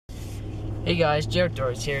Hey guys,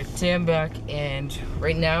 JOutdoors here. Today I'm back, and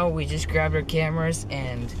right now we just grabbed our cameras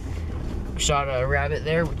and shot a rabbit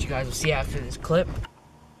there, which you guys will see after this clip.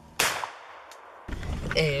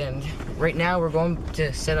 And right now we're going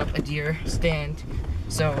to set up a deer stand.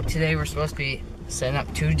 So today we're supposed to be setting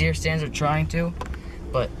up 2 deer stands, or trying to,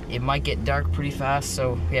 but it might get dark pretty fast,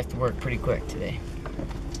 so we have to work pretty quick today.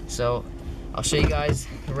 So I'll show you guys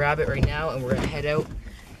the rabbit right now, and we're gonna head out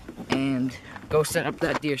and go set up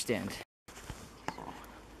that deer stand.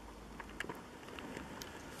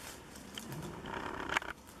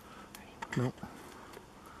 Nope.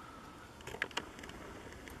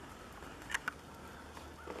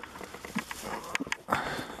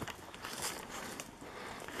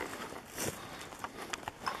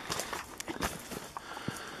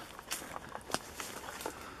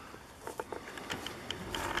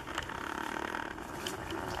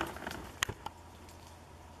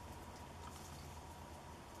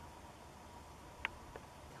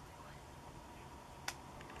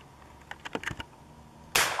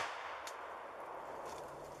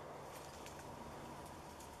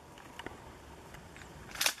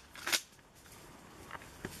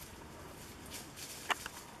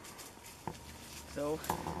 So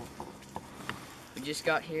we just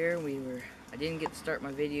got here. I didn't get to start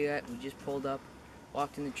my video yet. We just pulled up,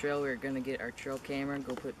 walked in the trail. We were gonna get our trail camera and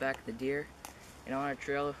go put back the deer. And on our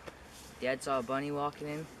trail, Dad saw a bunny walking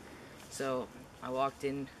in. So I walked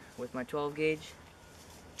in with my 12 gauge.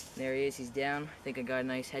 There he is, he's down. I think I got a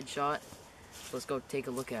nice headshot. So let's go take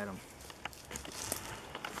a look at him.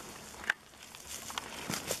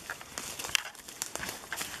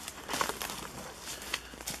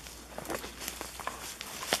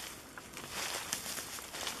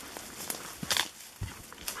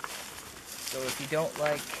 So if you don't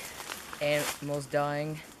like animals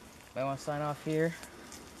dying, you might want to sign off here,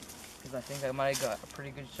 because I think I might have got a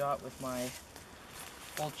pretty good shot with my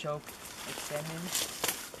full choke extended.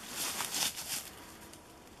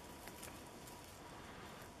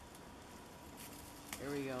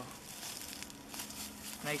 There we go.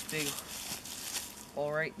 Nice big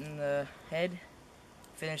hole right in the head.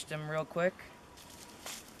 Finished him real quick.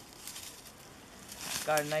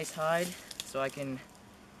 Got a nice hide so I can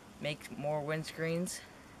make more windscreens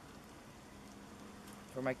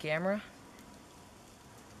for my camera,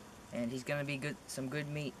 and he's gonna be some good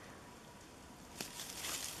meat.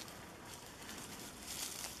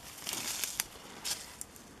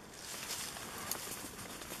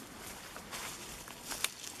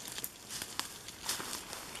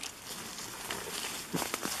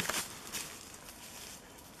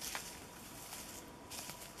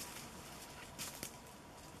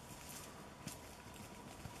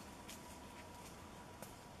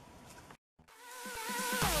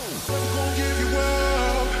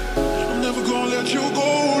 Never gonna let you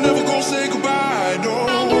go, never gonna say goodbye, no.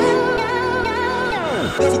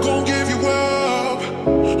 Never gonna give you up,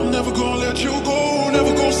 I'm never gonna let you go,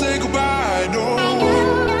 never gonna say goodbye, no.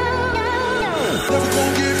 Never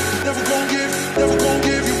gonna give, never gonna give, never gonna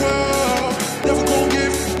give you up, never gonna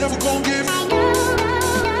give, never gonna give.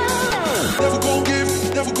 Never gonna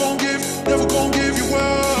give, never gonna give, never gonna give you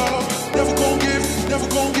up, never gonna give, never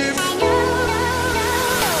gonna give.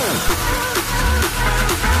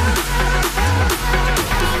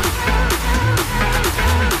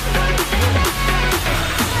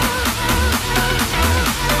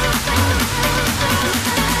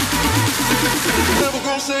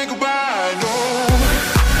 Say goodbye, no.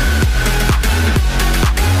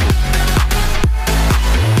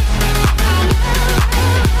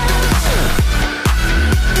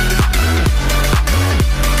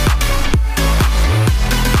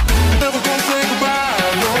 Never gonna say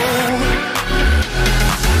goodbye, no.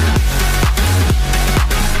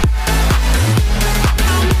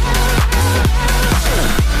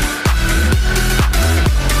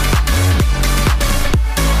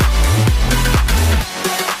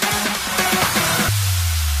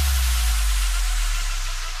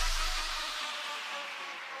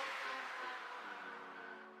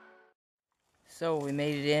 So we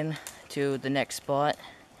made it in to the next spot,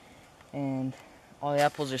 and all the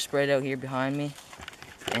apples are spread out here behind me,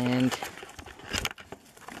 and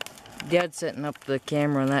Dad's setting up the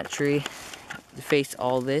camera on that tree to face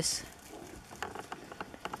all this.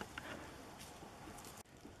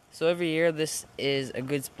 So every year this is a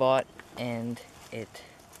good spot, and it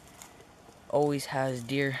always has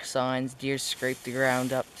deer signs. Deer scrape the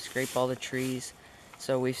ground up, scrape all the trees.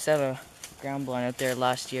 So we've set a ground blind out there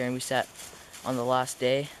last year, and we sat on the last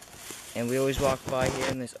day, and we always walk by here,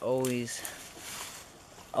 and there's always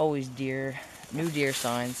new deer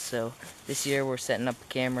signs. So this year we're setting up a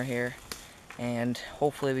camera here and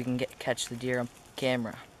hopefully we can catch the deer on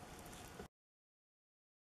camera.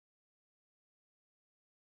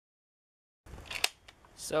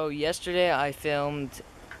 So yesterday I filmed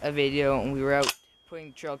a video and we were out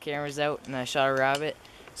putting trail cameras out and I shot a rabbit.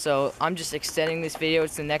 So I'm just extending this video.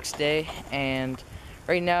 It's the next day, and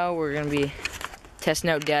right now we're gonna be testing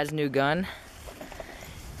out Dad's new gun.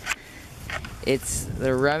 It's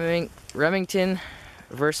the Remington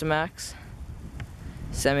Versamax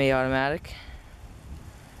semi-automatic.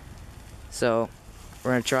 So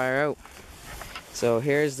we're gonna try her out. So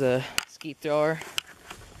here's the skeet thrower.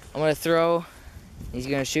 I'm gonna throw, he's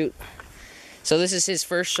gonna shoot. So this is his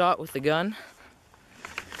first shot with the gun.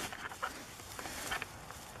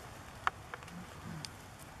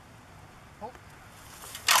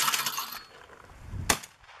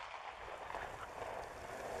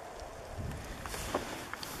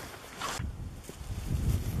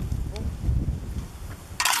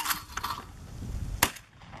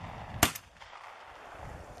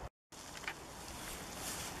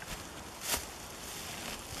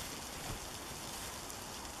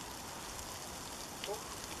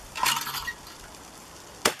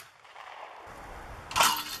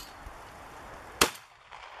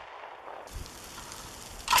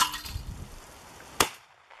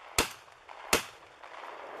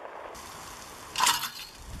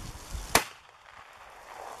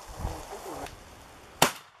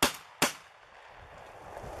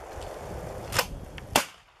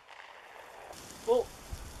 Pull.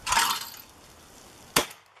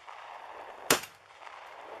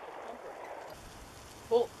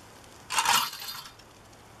 Pull.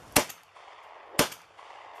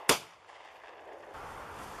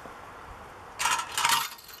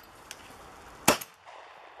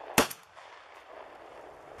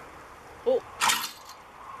 Pull.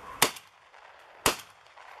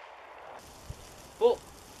 Pull.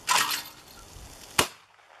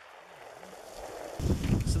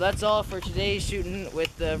 So that's all for today's shooting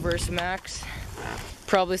with the Versamax.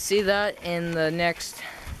 Probably see that in the next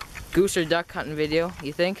goose or duck hunting video,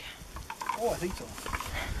 you think? Oh, I think so.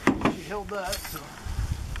 She held that, so.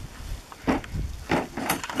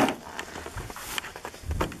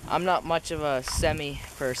 I'm not much of a semi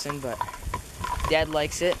person, but Dad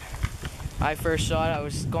likes it. I first shot, I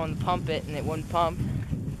was going to pump it and it wouldn't pump.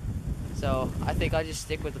 So I think I'll just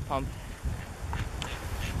stick with the pump.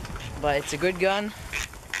 But it's a good gun.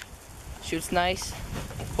 Shoots nice.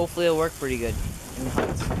 Hopefully it'll work pretty good in the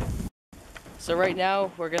hunts. So right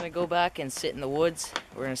now we're gonna go back and sit in the woods.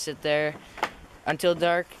 We're gonna sit there until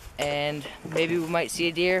dark, and maybe we might see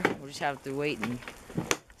a deer. We'll just have to wait and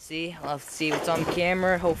see. I'll have to see what's on the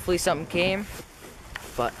camera. Hopefully something came.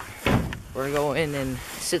 But we're gonna go in and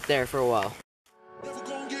sit there for a while. Never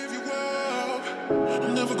gonna give you up.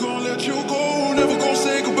 I'm never gonna let you go. Never gonna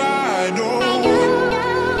say goodbye. No.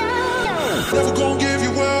 Never gonna give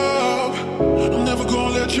you up. I'm never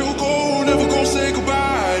gonna let you go. Never gonna say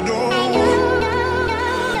goodbye. No.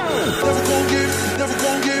 Never gonna give. Never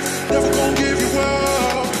gonna give. Never gonna give you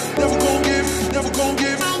up. Never gonna give. Never gonna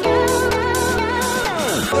give.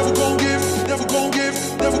 Never gonna give. Never gonna give.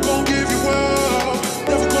 Never gonna give you up.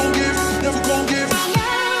 Never gonna give. Never gonna give. Never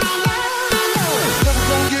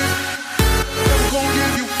gonna give. Never gonna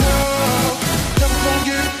give you up. Never gonna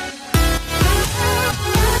give.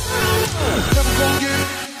 Never gonna give.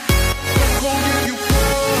 Never gonna give you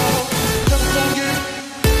up. Never gonna give.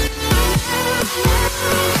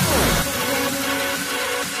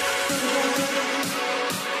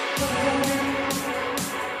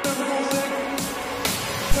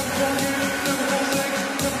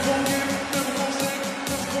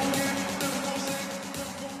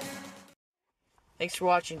 Thanks for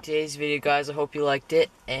watching today's video, guys. I hope you liked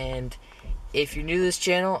it. And if you're new to this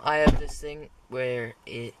channel, I have this thing where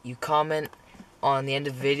you comment on the end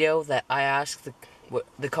of the video that I ask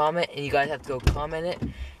the comment, and you guys have to go comment it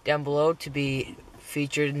down below to be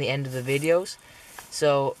featured in the end of the videos.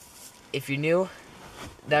 So if you're new,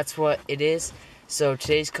 that's what it is. So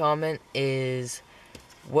today's comment is,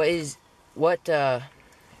 what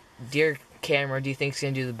deer camera do you think is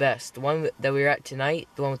gonna do the best? The one that we were at tonight,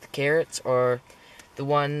 the one with the carrots, or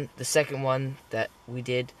the second one that we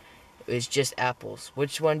did, it was just apples?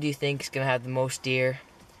 Which one do you think is gonna have the most deer?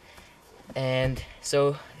 And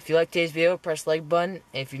so if you like today's video, press the like button,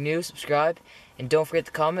 and if you're new, subscribe, and don't forget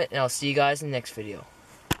to comment, and I'll see you guys in the next video.